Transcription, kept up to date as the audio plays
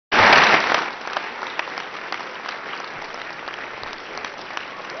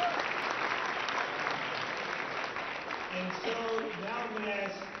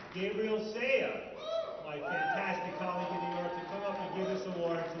my fantastic colleague in New York, to come up and give this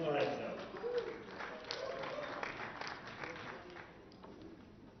award to Lorenzo.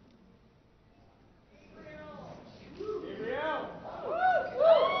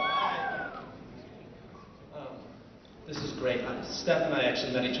 This is great. Steph and I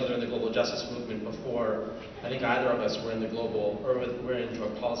actually met each other in the global justice movement before I think either of us were in the global, or we're in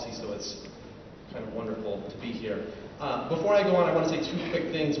drug policy, so it's kind of wonderful to be here. Before I go on, I want to say two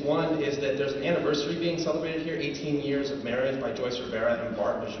quick things. One is that there's an anniversary being celebrated here, 18 years of marriage by Joyce Rivera and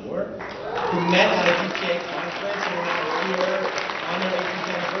Bart Majour, who met at a DPA conference and are now here on their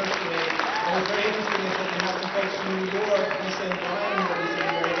 18th anniversary. And what's very interesting is that you have some folks from New York, Lisa and Brian, who are recently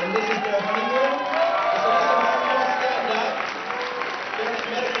married, and this is their honeymoon. So stand up. They're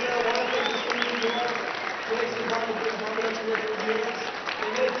met at marijuana places from New York. Joyce and Bart have been Harvard for years. They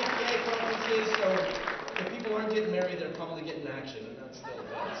met at DPA conferences, so if people aren't getting married, they're probably getting action, and that's still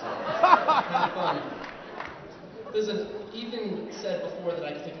good. So it's kind of fun. Listen, Ethan said before that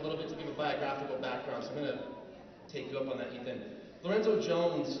I could take a little bit to give a biographical background, so I'm going to take you up on that, Ethan. Lorenzo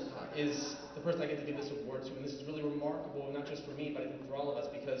Jones is the person I get to give this award to, and this is really remarkable, not just for me, but I think for all of us,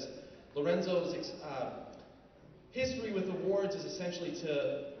 because Lorenzo's history with awards is essentially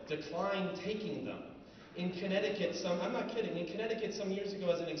to decline taking them. In Connecticut, I'm not kidding, in Connecticut some years ago,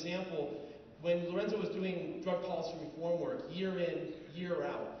 as an example, when Lorenzo was doing drug policy reform work year in, year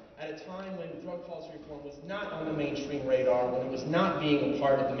out, at a time when drug policy reform was not on the mainstream radar, when it was not being a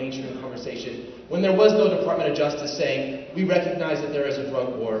part of the mainstream conversation, when there was no Department of Justice saying, we recognize that there is a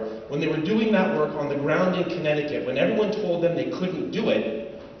drug war, when they were doing that work on the ground in Connecticut, when everyone told them they couldn't do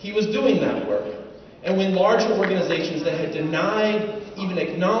it, he was doing that work. And when larger organizations that had denied even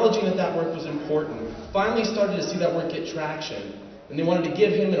acknowledging that that work was important, finally started to see that work get traction, and they wanted to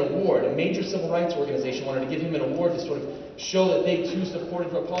give him an award. A major civil rights organization wanted to give him an award to sort of show that they too supported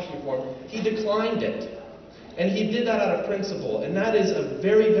drug policy reform. He declined it. And he did that out of principle. And that is a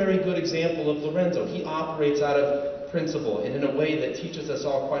very, very good example of Lorenzo. He operates out of principle and in a way that teaches us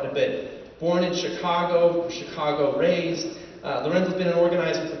all quite a bit. Born in Chicago, Chicago raised, Lorenzo's been an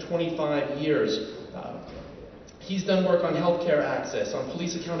organizer for 25 years. He's done work on healthcare access, on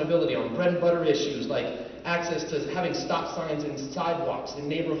police accountability, on bread and butter issues like access to having stop signs and sidewalks in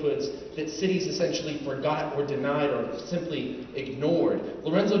neighborhoods that cities essentially forgot or denied or simply ignored.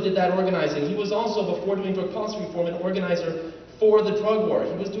 Lorenzo did that organizing. He was also, before doing drug policy reform, an organizer for the drug war.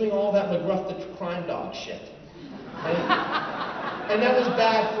 He was doing all that McGruff the crime dog shit. And that was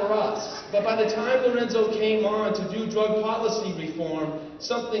bad for us. But by the time Lorenzo came on to do drug policy reform,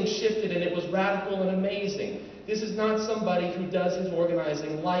 something shifted and it was radical and amazing. This is not somebody who does his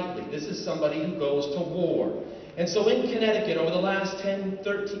organizing lightly. This is somebody who goes to war. And so in Connecticut, over the last 10,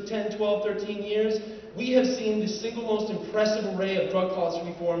 12, 13 years, we have seen the single most impressive array of drug policy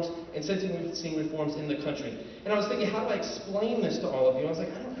reforms and sentencing reforms in the country. And I was thinking, how do I explain this to all of you? I was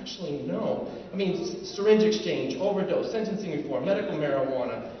like, I don't actually know. I mean, syringe exchange, overdose, sentencing reform, medical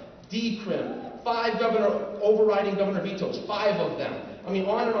marijuana, decrim, 5 overriding governor vetoes, 5 of them. I mean,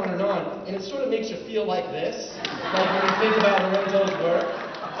 on and on and on. And it sort of makes you feel like this, like when you think about Lorenzo's work.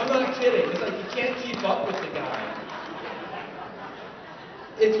 I'm not kidding. It's like you can't keep up with the guy.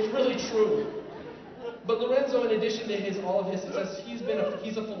 It's really true. But Lorenzo, in addition to all of his success, he's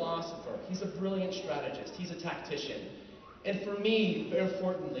a philosopher. He's a brilliant strategist. He's a tactician. And for me, very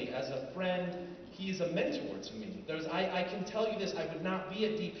importantly, as a friend, he is a mentor to me. I can tell you this, I would not be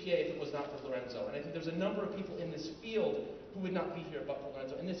at DPA if it was not for Lorenzo. And I think there's a number of people in this field who would not be here but for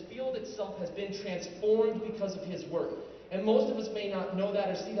Lorenzo. And this field itself has been transformed because of his work. And most of us may not know that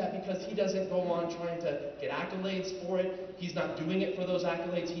or see that because he doesn't go on trying to get accolades for it. He's not doing it for those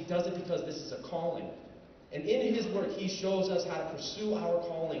accolades. He does it because this is a calling. And in his work, he shows us how to pursue our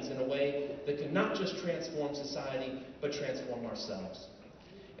callings in a way that can not just transform society, but transform ourselves.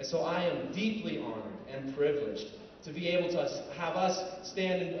 And so I am deeply honored and privileged to be able to have us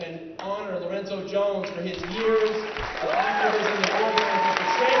stand and honor Lorenzo Jones for his years of activism and organizing for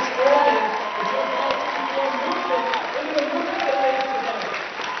transforming the drug policy reform movement into the movement that it is today.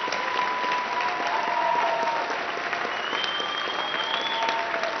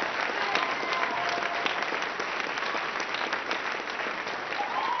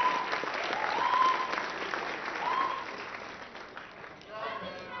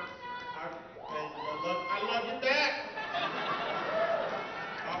 I love you back.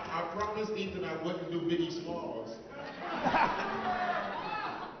 I promised Ethan I wouldn't do Biggie Smalls.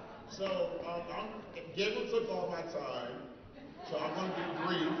 So Gabriel took all my time, so I'm going to be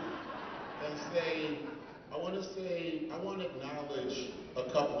brief and say, I want to acknowledge a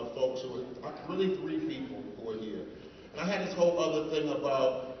couple of folks who are, really 3 people who are here. And I had this whole other thing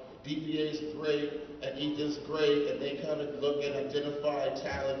about DPA is great, and Ethan's great, and they kind of look and identify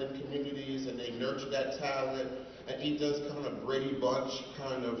talent in communities, and they nurture that talent, and Ethan's kind of Brady Bunch,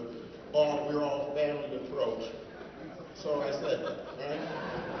 kind of, we're all family approach. So I said that, right?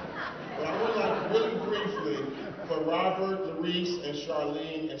 But I would like really briefly for Robert, Larice, and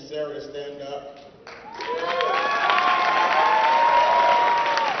Charlene and Sarah to stand up.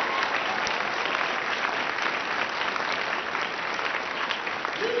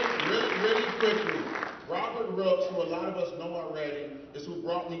 Really quickly, Robert Rooks, who a lot of us know already, is who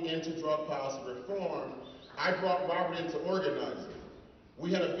brought me into drug policy reform. I brought Robert into organizing.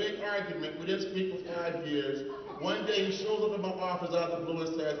 We had a big argument. We didn't speak for 5 years. One day he shows up in my office out of the blue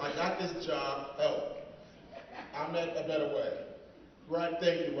and says, I got this job, help. I met a better way. Right,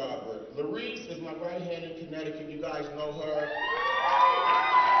 thank you, Robert. Larice is my right hand in Connecticut. You guys know her.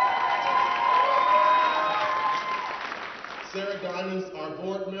 Sarah Diamond's our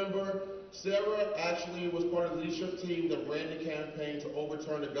board member. Sarah actually was part of the leadership team that ran the campaign to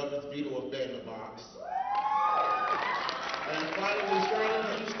overturn the governor's veto of ban the box. And finally, Charlene,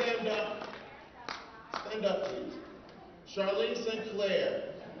 can you stand up? Stand up, please. Charlene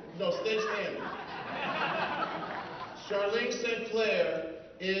Sinclair. No, stay standing. Charlene Sinclair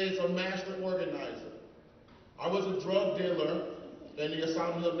is a master organizer. I was a drug dealer in the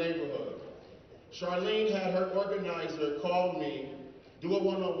Asylum Hill neighborhood. Charlene had her organizer call me, do a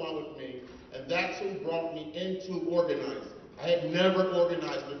one-on-one with me, and that's who brought me into organizing. I had never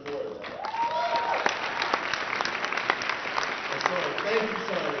organized before that. And so, thank you,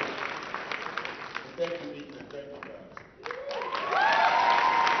 Charlene. And thank you, Ethan. Thank you, guys.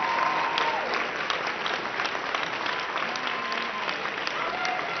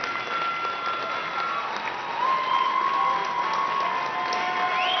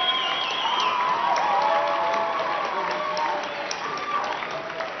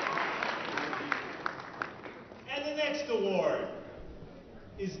 And the next award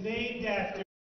is named after